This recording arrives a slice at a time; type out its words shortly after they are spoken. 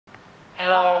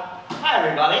Hello. Hi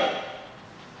everybody.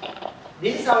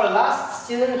 This is our last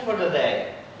student for the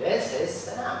day. This is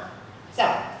Sam.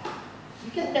 Sam, you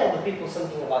can tell the people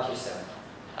something about yourself.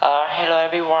 Hello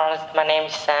everyone. My name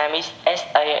is Sam. It's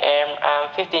SAM. I'm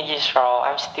 15 years old.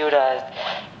 I'm student.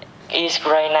 It's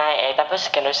grade 9 at upper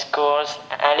secondary school.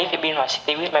 I live in my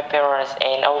city with my parents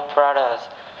and older brothers.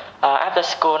 After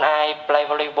school, I play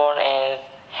volleyball and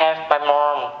have my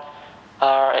mom.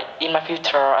 In my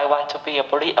future, I want to be a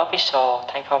police officer.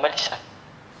 Thank you for medicine.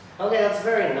 Okay, that's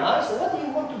very nice. And what do you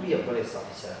want to be a police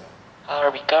officer?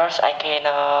 Because I can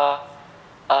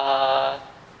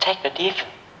take the tip.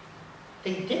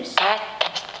 Take tips?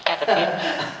 Catch the tip.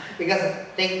 Because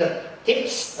take the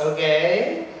tips,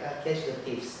 okay? Catch the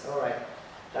tips. All right.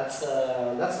 That's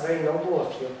very noble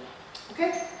of you.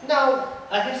 Okay. Now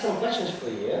I have some questions for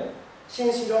you.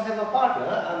 Since you don't have a partner,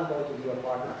 I'm going to be your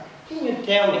partner. Can you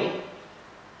tell me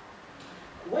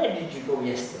where did you go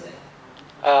yesterday?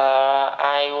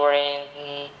 I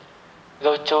went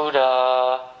go to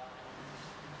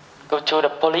the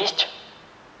police.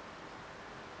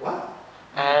 What?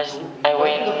 I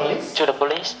went to the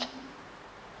police.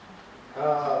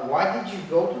 Why did you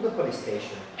go to the police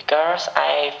station? Because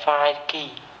I find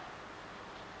key.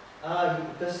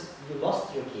 Because you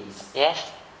lost your keys.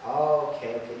 Yes.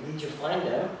 Okay. Did you find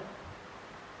them?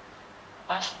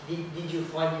 What? Did you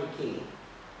find your key?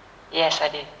 Yes, I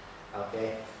did.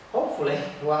 Okay. Hopefully.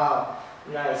 Wow.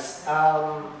 Nice.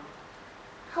 How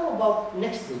about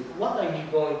next week? What are you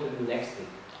going to do next week?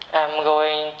 I'm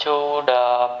going to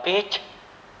the beach.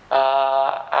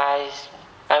 I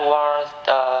want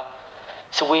to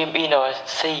swim in the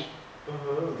sea.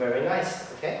 Very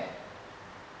nice. Okay.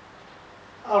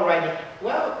 Alrighty.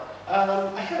 Well,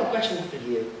 I have a question for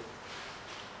you.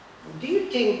 Do you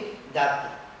think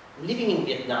that living in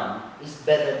Vietnam is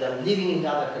better than living in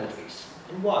other countries?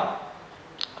 And why?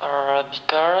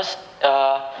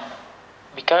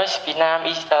 Because Vietnam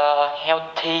is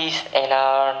healthy and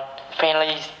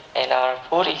friendly and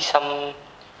food is some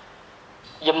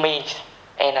yummy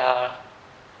and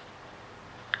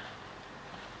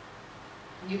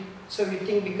So you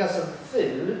think because of the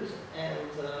food and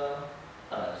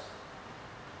others?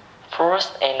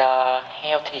 Fruits and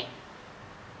healthy.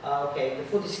 Okay, the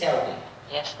food is healthy.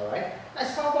 Yes. All right.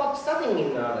 Let's talk about studying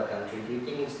in another country. Do you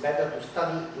think it's better to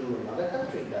study in another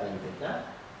country than in Vietnam?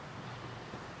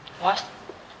 What?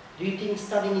 Do you think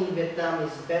studying in Vietnam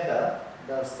is better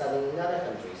than studying in other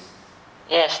countries?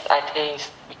 Yes, I think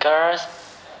because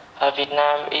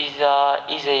Vietnam is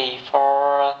easy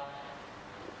for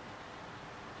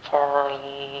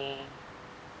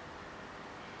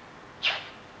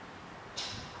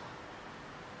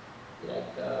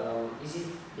Is it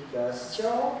because it's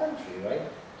your own country, right?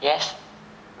 Yes.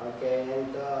 Okay,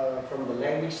 and from the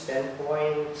language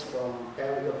standpoint, from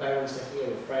your parents are here,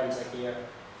 your friends are here,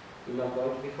 you're not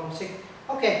going to be homesick?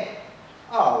 Okay,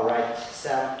 all right,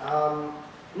 Sam.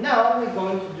 Now we're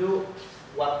going to do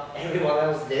what everyone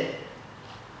else did.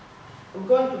 I'm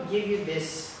going to give you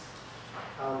this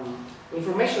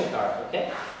information card,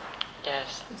 okay?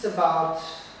 Yes. It's about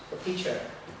a picture.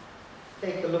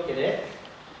 Take a look at it.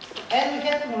 And we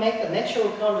have to make a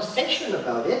natural conversation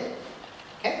about it,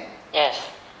 okay? Yes.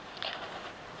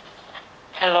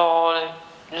 Hello,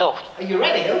 look. Are you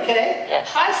ready? Okay. Yes.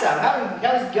 Hi Sam,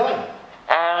 how is it going?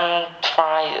 I'm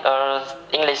trying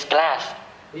English class.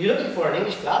 Are you looking for an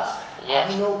English class?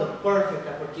 Yes. I know the perfect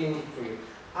opportunity for you.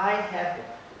 I have a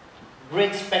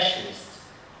great specialist.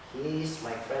 He is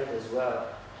my friend as well.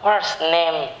 What's the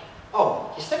name?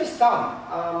 Oh, his name is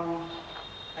Tom.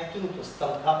 I think it was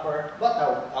Tom Copper, but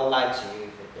I'll lie to you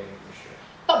if I tell you for sure.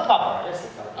 Tom Copper, let's say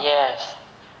Tom Copper. Yes.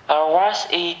 What's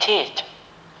he teach?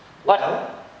 What? Well,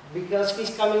 because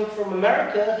he's coming from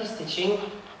America, he's teaching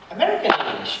American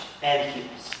English, and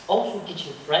he's also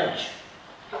teaching French.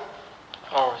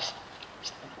 Oh, it's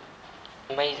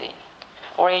amazing.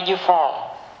 Where are you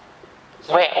from?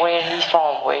 Sorry? Where he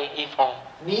from? Where he from?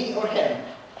 Me or him?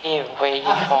 Him. Where he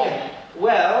from? Him.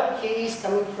 Well, he's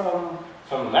coming from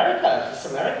America. He's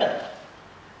American.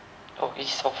 Oh,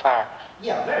 it's so far.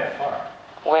 Yeah, very far.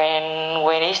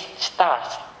 When it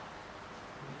starts?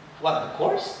 What, the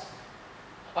course?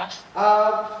 What?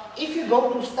 If you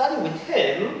go to study with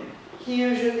him, he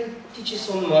usually teaches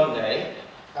on Monday.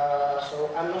 So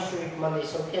I'm not sure if Monday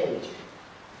is okay with you.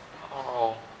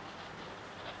 Oh.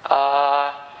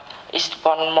 It's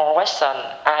one more question.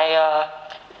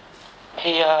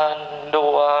 He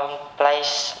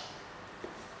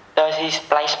does he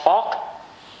play sport?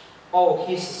 Oh,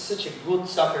 he's such a good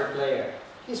soccer player.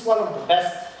 He's one of the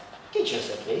best teachers,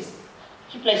 at least.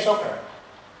 He plays soccer.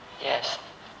 Yes.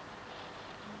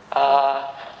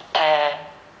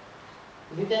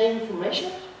 You need any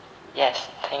information? Yes,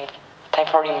 thank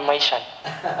for the information.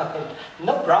 Okay,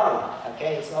 no problem.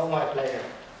 Okay, it's all my pleasure.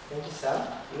 Thank you, Sam.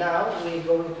 Now we're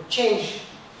going to change.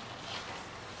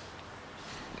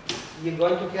 You're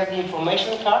going to have the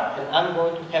information card, and I'm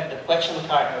going to have the question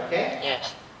card. Okay?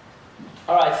 Yes.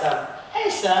 All right, Sam. Hey,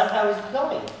 Sam. How is it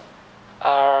going?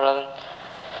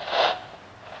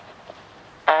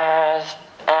 As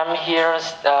I'm here,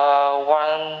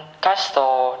 one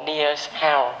castle near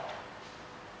house.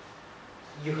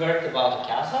 You heard about the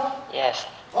castle? Yes.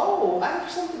 Oh, I have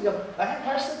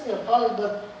heard something about it,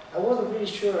 but I wasn't really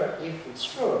sure if it's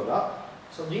true or not.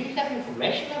 So, do you have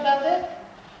information about that?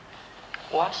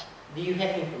 What? Do you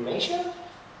have information?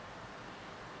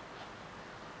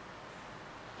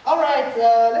 All right.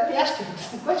 Let me ask you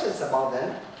some questions about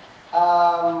them.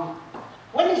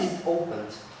 When is it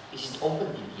opened? Is it open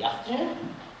in the afternoon?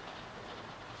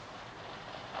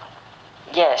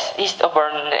 Yes, it's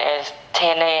open at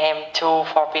 10 a.m. to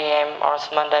 4 p.m. on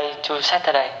Monday to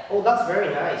Saturday. Oh, that's very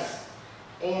nice.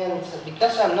 And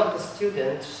because I'm not a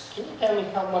student, can you tell me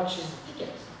how much is the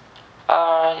ticket?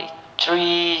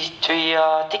 Three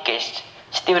tickets.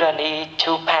 Student is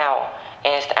 £2,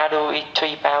 and adult is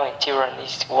 £3, and children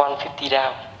is $150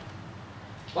 down.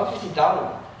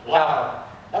 $150. Wow,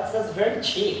 that's very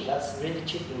cheap. That's really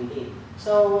cheap indeed.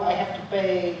 So I have to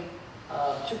pay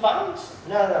 £2?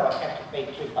 No, I have to pay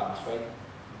 £3, right?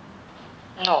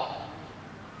 No,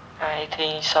 I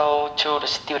think so to the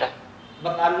student.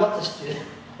 But I'm not a student.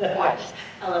 Yes.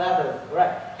 I'm an adult,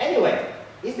 right? Anyway,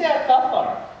 is there a car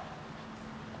park?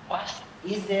 What?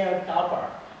 Is there a car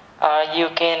park? You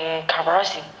can cover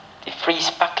the free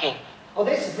parking. Oh,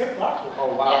 there's free parking.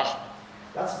 Oh, wow. Yes.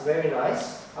 That's very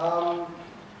nice.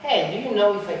 Hey, do you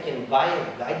know if I can buy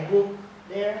a guidebook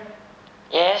there?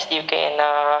 Yes, you can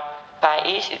buy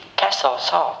it at Castle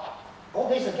shop. Oh,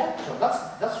 there's a guidebook.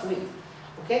 That's sweet.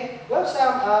 Okay. Well,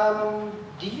 Sam,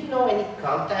 do you know any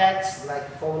contacts like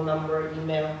phone number,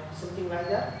 email, something like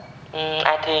that?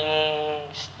 I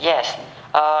think yes.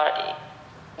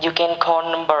 You can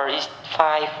call number is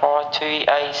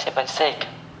 543876.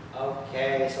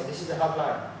 Okay, so this is the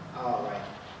hotline. All right.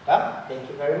 Well, thank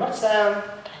you very much, Sam.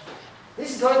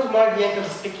 This is going to mark the end of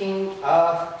the speaking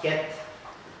of KET.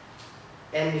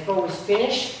 And before we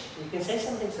finish, you can say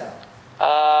something, Sam.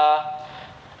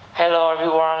 Hello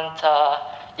everyone.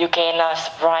 You can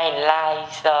subscribe,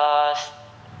 like the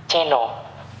channel.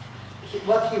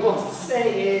 What he wants to say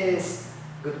is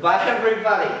goodbye,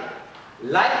 everybody.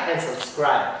 Like and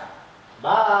subscribe.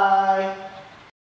 Bye.